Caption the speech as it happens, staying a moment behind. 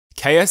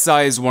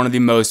KSI is one of the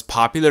most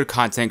popular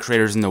content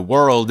creators in the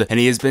world, and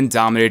he has been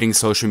dominating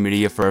social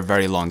media for a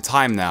very long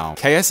time now.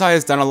 KSI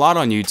has done a lot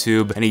on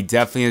YouTube, and he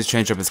definitely has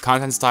changed up his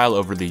content style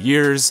over the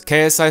years.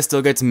 KSI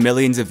still gets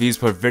millions of views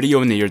per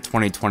video in the year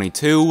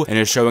 2022, and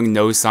is showing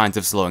no signs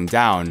of slowing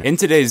down. In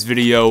today's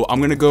video,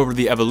 I'm gonna go over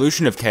the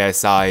evolution of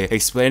KSI,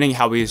 explaining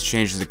how he has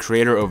changed as a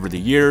creator over the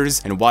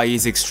years, and why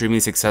he's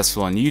extremely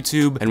successful on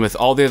YouTube, and with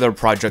all the other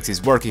projects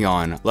he's working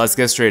on. Let's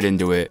get straight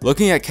into it.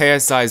 Looking at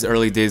KSI's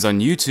early days on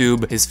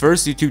YouTube, his first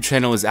YouTube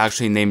channel is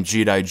actually named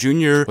Jedi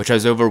Jr., which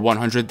has over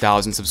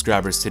 100,000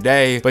 subscribers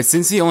today, but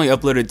since he only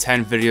uploaded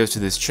 10 videos to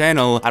this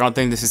channel, I don't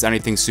think this is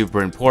anything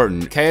super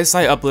important.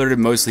 KSI uploaded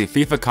mostly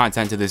FIFA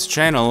content to this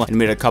channel and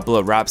made a couple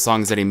of rap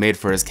songs that he made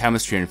for his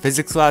chemistry and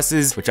physics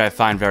classes, which I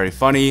find very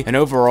funny, and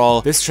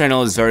overall, this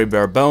channel is very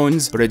bare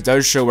bones, but it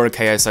does show where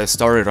KSI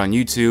started on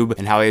YouTube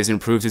and how he has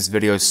improved his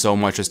videos so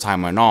much as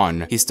time went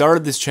on. He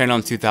started this channel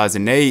in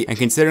 2008, and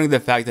considering the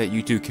fact that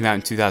YouTube came out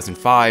in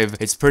 2005,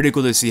 it's pretty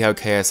cool to see how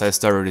KSI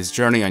started his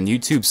journey on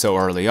YouTube so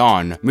early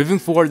on. Moving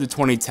forward to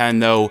 2010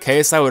 though,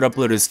 KSI would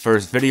upload his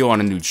first video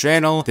on a new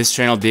channel, this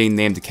channel being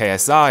named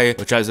KSI,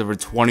 which has over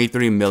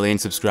 23 million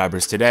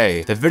subscribers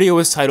today. The video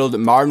was titled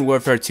Modern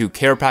Warfare 2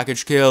 Care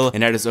Package Kill,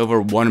 and it has over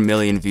 1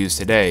 million views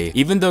today.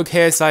 Even though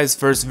KSI's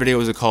first video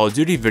was a Call of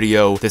Duty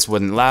video, this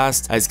wouldn't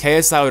last, as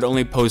KSI would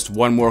only post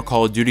one more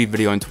Call of Duty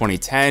video in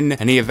 2010,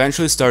 and he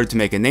eventually started to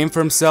make a name for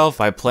himself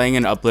by playing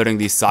and uploading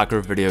the soccer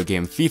video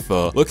game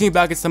FIFA. Looking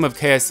back at some of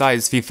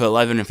KSI's FIFA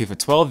 11 and FIFA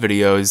 12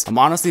 videos, I'm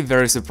honestly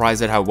very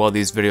surprised at how well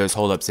these videos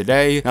hold up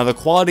today. Now the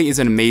quality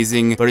isn't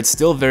amazing, but it's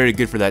still very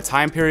good for that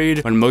time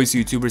period when most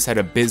YouTubers had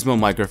abysmal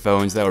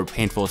microphones that were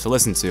painful to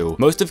listen to.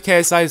 Most of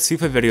KSI's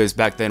FIFA videos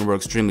back then were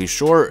extremely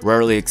short,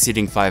 rarely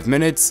exceeding 5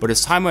 minutes, but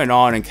as time went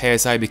on and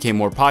KSI became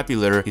more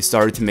popular, he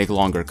started to make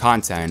longer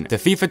content. The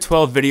FIFA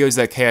 12 videos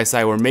that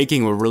KSI were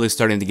making were really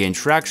starting to gain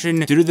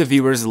traction due to the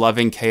viewers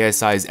loving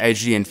KSI's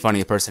edgy and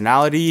funny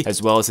personality,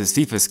 as well as his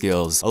FIFA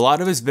skills. A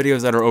lot of his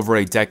videos that are over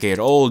a decade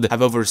old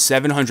have over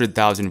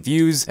 700,000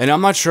 views, and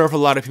I'm not sure if a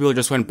lot of people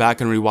just went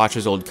back and rewatched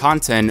his old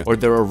content, or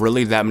there were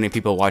really that many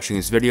people watching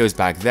his videos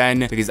back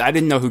then, because I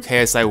didn't know who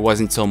KSI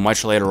was until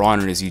much later on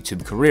in his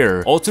YouTube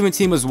career. Ultimate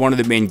Team was one of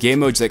the main game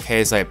modes that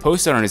KSI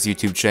posted on his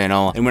YouTube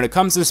channel, and when it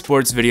comes to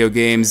sports video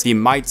games, the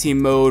My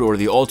Team mode or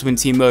the Ultimate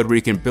Team mode where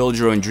you can build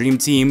your own dream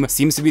team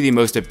seems to be the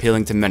most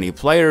appealing to many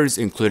players,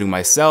 including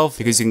myself,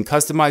 because you can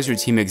customize your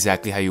team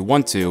exactly how you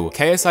want to.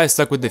 KSI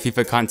stuck with the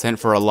FIFA content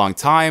for a long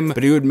time,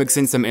 but he would mix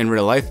in some in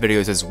real life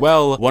videos as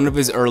well. One of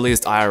his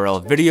earliest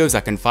IRL videos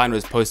I can find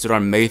was posted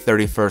on May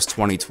 31st,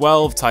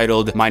 2012,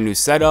 titled My New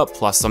Setup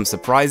plus Some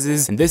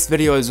Surprises, and this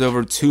video has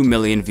over 2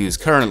 million views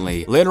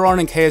currently. Later on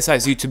in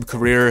KSI's YouTube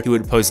career, he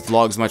would post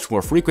vlogs much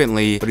more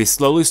frequently, but he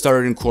slowly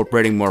started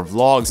incorporating more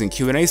vlogs and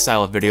Q&A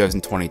style of videos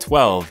in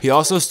 2012. He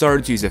also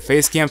started to use a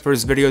face cam for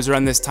his videos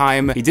around this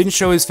time. He didn't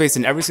show his face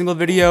in every single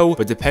video,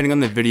 but depending on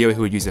the video, he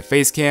would use a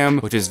face cam,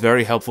 which is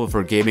very helpful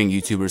for gaming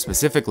YouTubers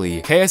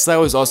specifically. KSI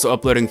was also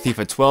uploading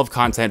FIFA 12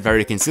 content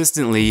very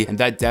consistently, and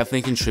that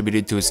definitely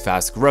contributed to his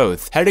fast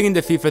growth. Heading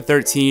into FIFA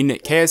 13,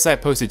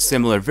 KSI posted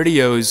similar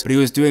videos, but he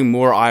was doing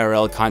more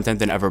IRL content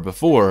than ever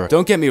before.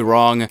 Don't get me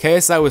wrong,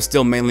 KSI was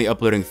still mainly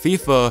uploading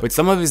FIFA, but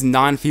some of his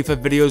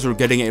non-FIFA videos were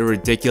getting a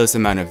ridiculous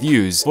amount of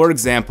views. For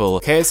example,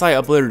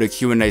 KSI uploaded a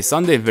Q&A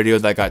Sunday video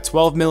that got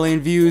 12 million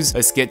views,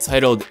 a skit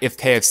titled If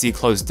KFC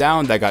Closed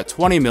Down that got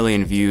 20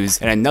 million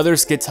views, and another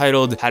skit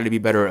titled How to Be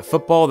Better at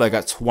Football that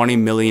got 20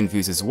 million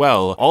views as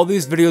well. All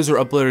these videos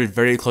were uploaded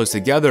very close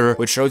together,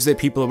 which shows that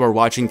people were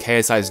watching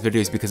KSI's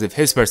videos because of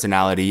his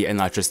personality and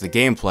not just the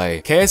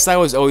gameplay. KSI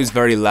was always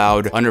very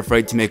loud,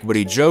 unafraid to make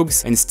witty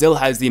jokes, and still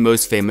has the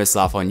most famous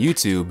laugh on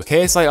YouTube.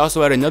 KSI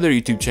also had another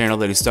YouTube channel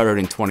that he started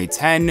in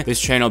 2010, this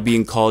channel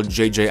being called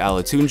JJ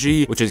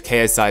Alatunji, which is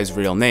KSI's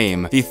real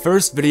name. The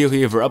first video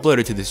he ever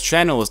uploaded to this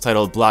channel was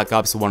titled Black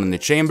Ops 1 in the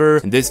Chamber,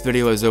 and this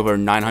video has over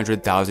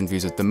 900,000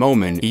 views at the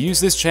moment. He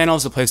used this channel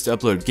as a place to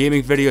upload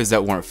gaming videos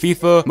that weren't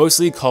FIFA,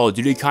 mostly Call of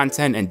Duty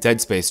content and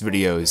Dead Space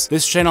videos.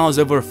 This channel has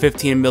over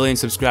 15 million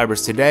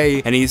subscribers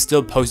today, and he's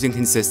still posting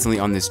consistently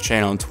on this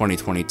channel in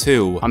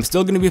 2022. I'm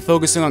still going to be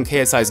focusing on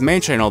KSI's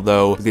main channel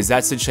though, because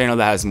that's the channel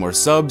that has more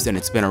subs and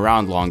it's been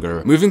around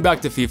longer. Moving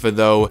back to FIFA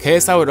though,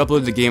 KSI would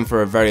upload the game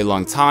for a very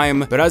long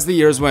time, but as the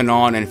years went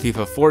on and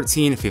FIFA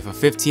 14, FIFA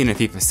 15, and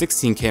FIFA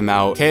 16 came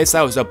out,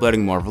 KSI was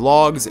uploading more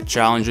vlogs,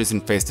 challenges,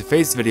 and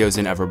face-to-face videos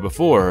than ever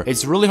before.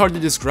 It's really hard to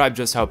describe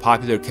just how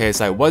popular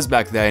KSI was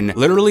back then.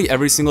 Literally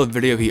every single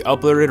video he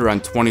uploaded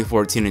around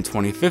 2014 and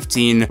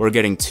 2015 were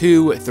getting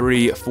 2,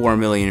 3, 4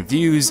 million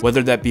views,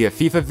 whether that be a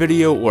FIFA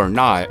video or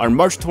not. On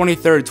March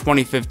 23rd,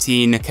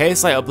 2015,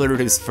 KSI uploaded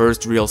his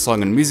first real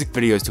song and music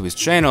videos to his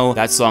channel,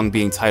 that song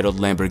being titled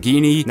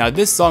Lamborghini. Now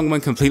this song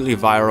went completely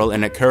viral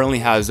and it currently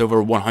has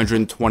over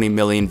 120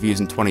 million views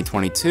in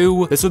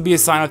 2022. This would be a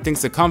sign of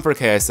things to come for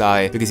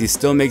KSI because he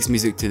still makes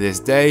music to this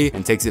day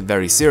and takes it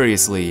very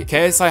seriously.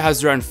 KSI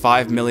has around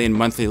 5 million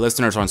monthly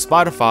listeners on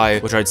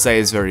Spotify, which I'd say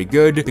is very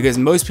good because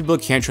most people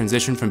can't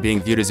transition from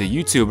being viewed as a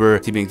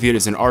YouTuber to being viewed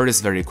as an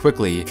artist very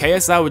quickly.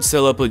 KSI would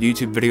still upload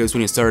YouTube videos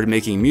when he started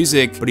making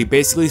music, but he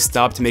basically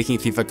stopped making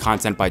FIFA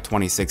content by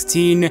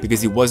 2016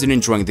 because he wasn't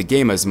enjoying the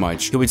game as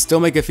much. He would still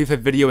make a FIFA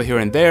video here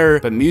and there,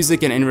 but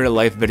music and in real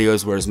life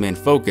videos were his main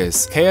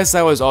focus.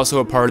 KSI was also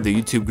a part of the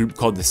YouTube group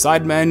called The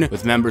Sidemen,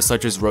 with members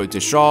such as Road to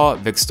Shaw,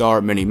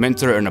 Vicstar, Mini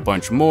Minter, and a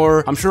bunch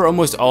more. I'm sure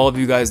almost all of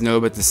you guys know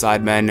about The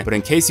Sidemen, but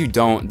in case you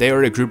don't, they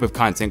are a group of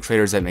content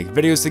creators that make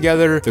videos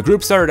together. The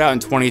group started out in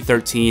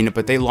 2013,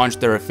 but they launched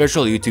their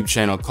official YouTube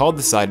channel called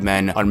The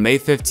Sidemen on May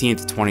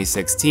 15th,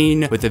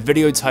 2016, with a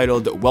video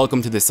titled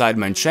Welcome to The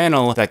Sidemen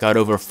channel that got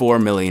over 4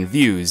 million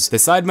views. The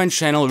Sidemen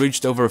channel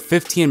reached over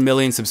 15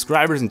 million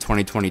subscribers in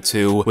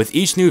 2022, with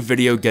each new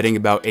video getting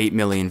about 8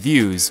 million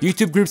views.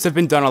 YouTube groups have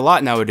been done a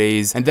lot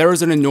nowadays, and there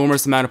is an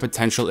enormous amount of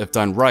potential if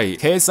done right.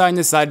 KSI and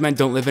The Sidemen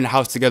don't live in a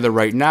house together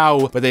right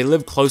now, but they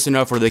live close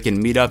enough where they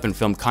can meet up and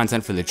film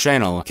content for the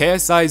channel.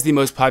 KSI is the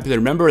most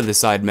popular member of The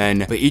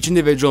Sidemen, but each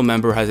individual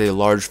member has a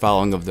large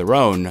following of their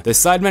own. The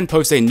Sidemen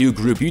post a new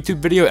group YouTube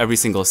video every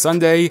single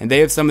Sunday, and they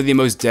have some of the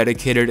most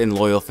dedicated and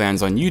loyal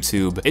fans on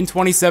YouTube. In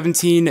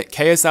 2017,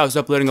 KSI was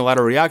uploading a lot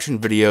of reaction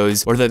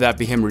videos, whether that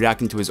be him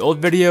reacting to his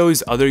old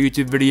videos, other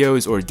YouTube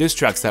videos, or diss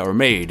tracks that were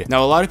made.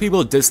 Now, a lot of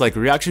people dislike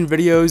reaction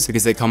videos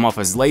because they come off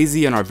as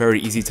lazy and are very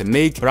easy to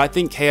make, but I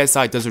think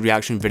KSI does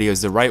reaction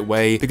videos the right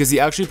way because he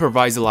actually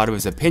provides a lot of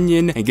his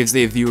opinion and gives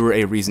the viewer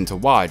a reason to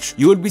watch.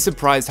 You would be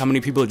surprised how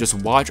many people just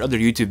watch other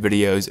YouTube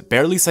videos,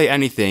 barely say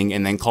anything,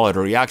 and then call it a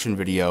reaction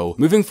video.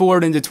 Moving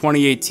forward into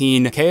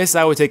 2018,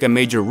 KSI would take a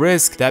major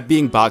risk, that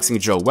being boxing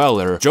Joe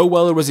Weller. Joe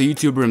Weller was a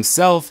YouTuber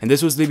himself, and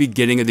this was the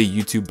beginning of the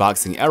YouTube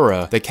boxing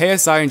era. The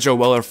KSI and Joe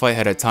Weller fight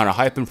had a ton of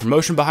hype and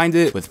promotion behind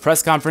it, with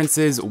press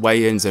conferences,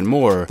 weigh-ins, and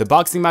more. The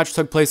boxing match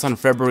took place on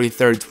February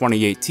 3rd,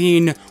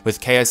 2018,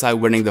 with KSI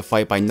winning the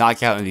fight by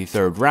knockout in the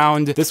 3rd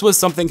round. This was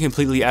something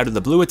completely out of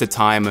the blue at the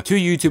time. Two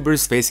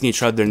YouTubers facing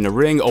each other in the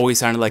ring always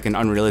sounded like an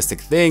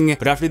unrealistic thing,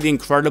 but after the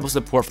incredible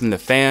support from the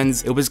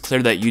fans, it was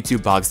clear that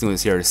YouTube boxing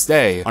was here to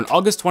stay. On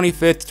August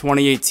 25th,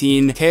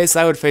 2018,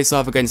 KSI would face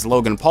off against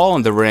Logan Paul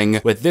in the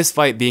ring, with this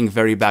fight being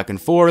very back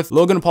and forth.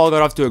 Logan Paul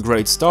got off to a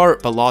great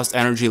start, but lost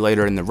energy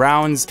later in the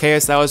rounds.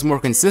 KSI was more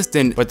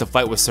consistent, but the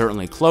fight was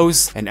certainly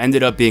close, and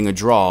ended up being a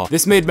draw.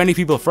 This made many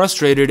people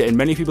frustrated, and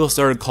many people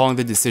started calling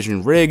the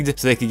decision rigged,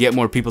 so they could get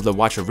more people to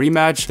watch a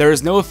rematch. There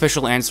is no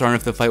official answer on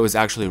if the fight was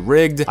actually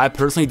rigged. I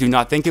personally do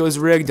not think it was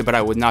rigged, but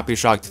I would not be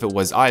shocked if it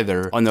was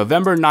either. On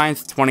November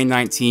 9th,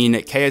 2019,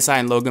 KSI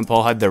and Logan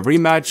Paul had their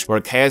rematch,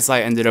 where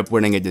KSI ended up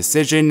winning a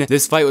decision.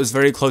 This fight was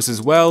very close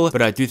as well,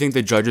 but I do think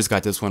the judges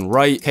got this one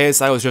right.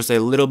 KSI was just a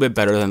little bit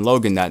better than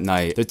Logan that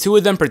night. The two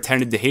of them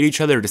pretended to hate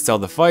each other to sell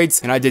the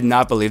fights, and I did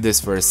not believe this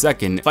for a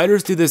second.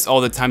 Fighters do this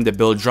all the time to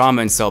build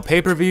drama and sell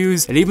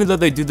pay-per-views, and even though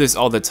they do this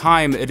all the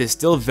time, it is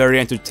still very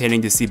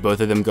entertaining to see both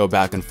of them go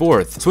back and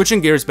forth.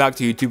 Switching gears back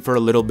to YouTube for a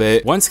little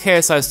bit, once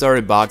KSI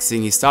started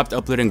boxing, he stopped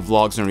uploading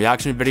vlogs and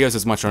reaction videos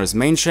as much on his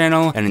main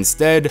channel, and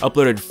instead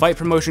uploaded fight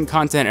promotion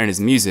content and his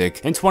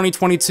music. In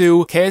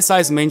 2022,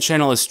 KSI's main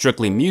channel is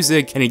strictly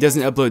music, and he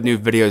doesn't upload new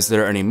videos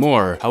there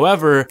anymore.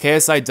 However,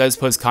 KSI does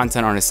post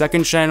content on his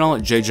second channel,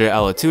 JJ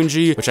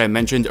Alatunji, which I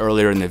mentioned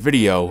earlier in the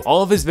video.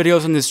 All of his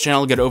videos on this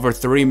channel get over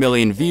 3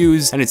 million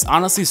views, and it's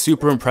honestly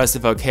super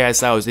impressive how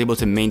KSI was able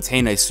to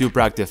maintain a super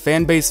active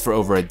fan base for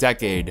over a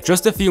decade.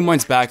 Just a few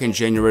months back in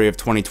January of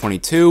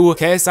 2022,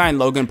 KSI and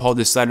Logan Paul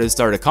decided to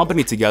start a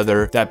company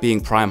together, that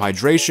being Prime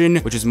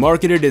Hydration, which is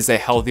marketed as a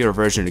healthier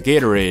version of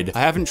Gatorade. I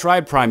haven't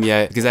tried Prime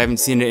yet because I haven't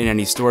seen it in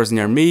any stores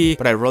near me,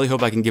 but I really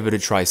hope I can give it a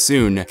try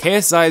soon.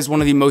 KSI is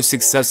one of the most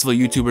successful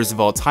YouTubers of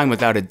all time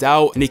without a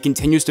doubt, and he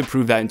continues to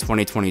prove that in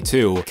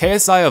 2022.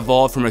 KSI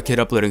evolved from a kid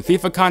uploading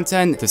FIFA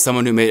content to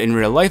someone who made in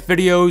real life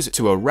videos,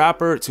 to a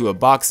rapper, to a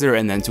boxer,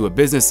 and then to a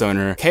business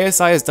owner.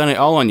 KSI has done it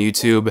all on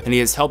YouTube, and he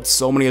has helped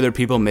so many other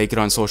people make it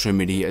on social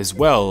media as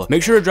well.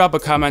 Make sure to drop a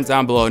comment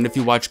down below and if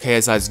you watch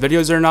KSI's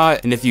videos or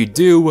not, and if you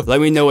do,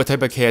 let me know what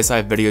type of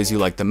KSI videos you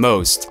like the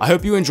most. I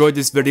hope you enjoyed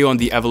this video on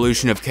the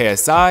evolution of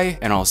KSI,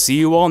 and I'll see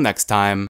you all next time.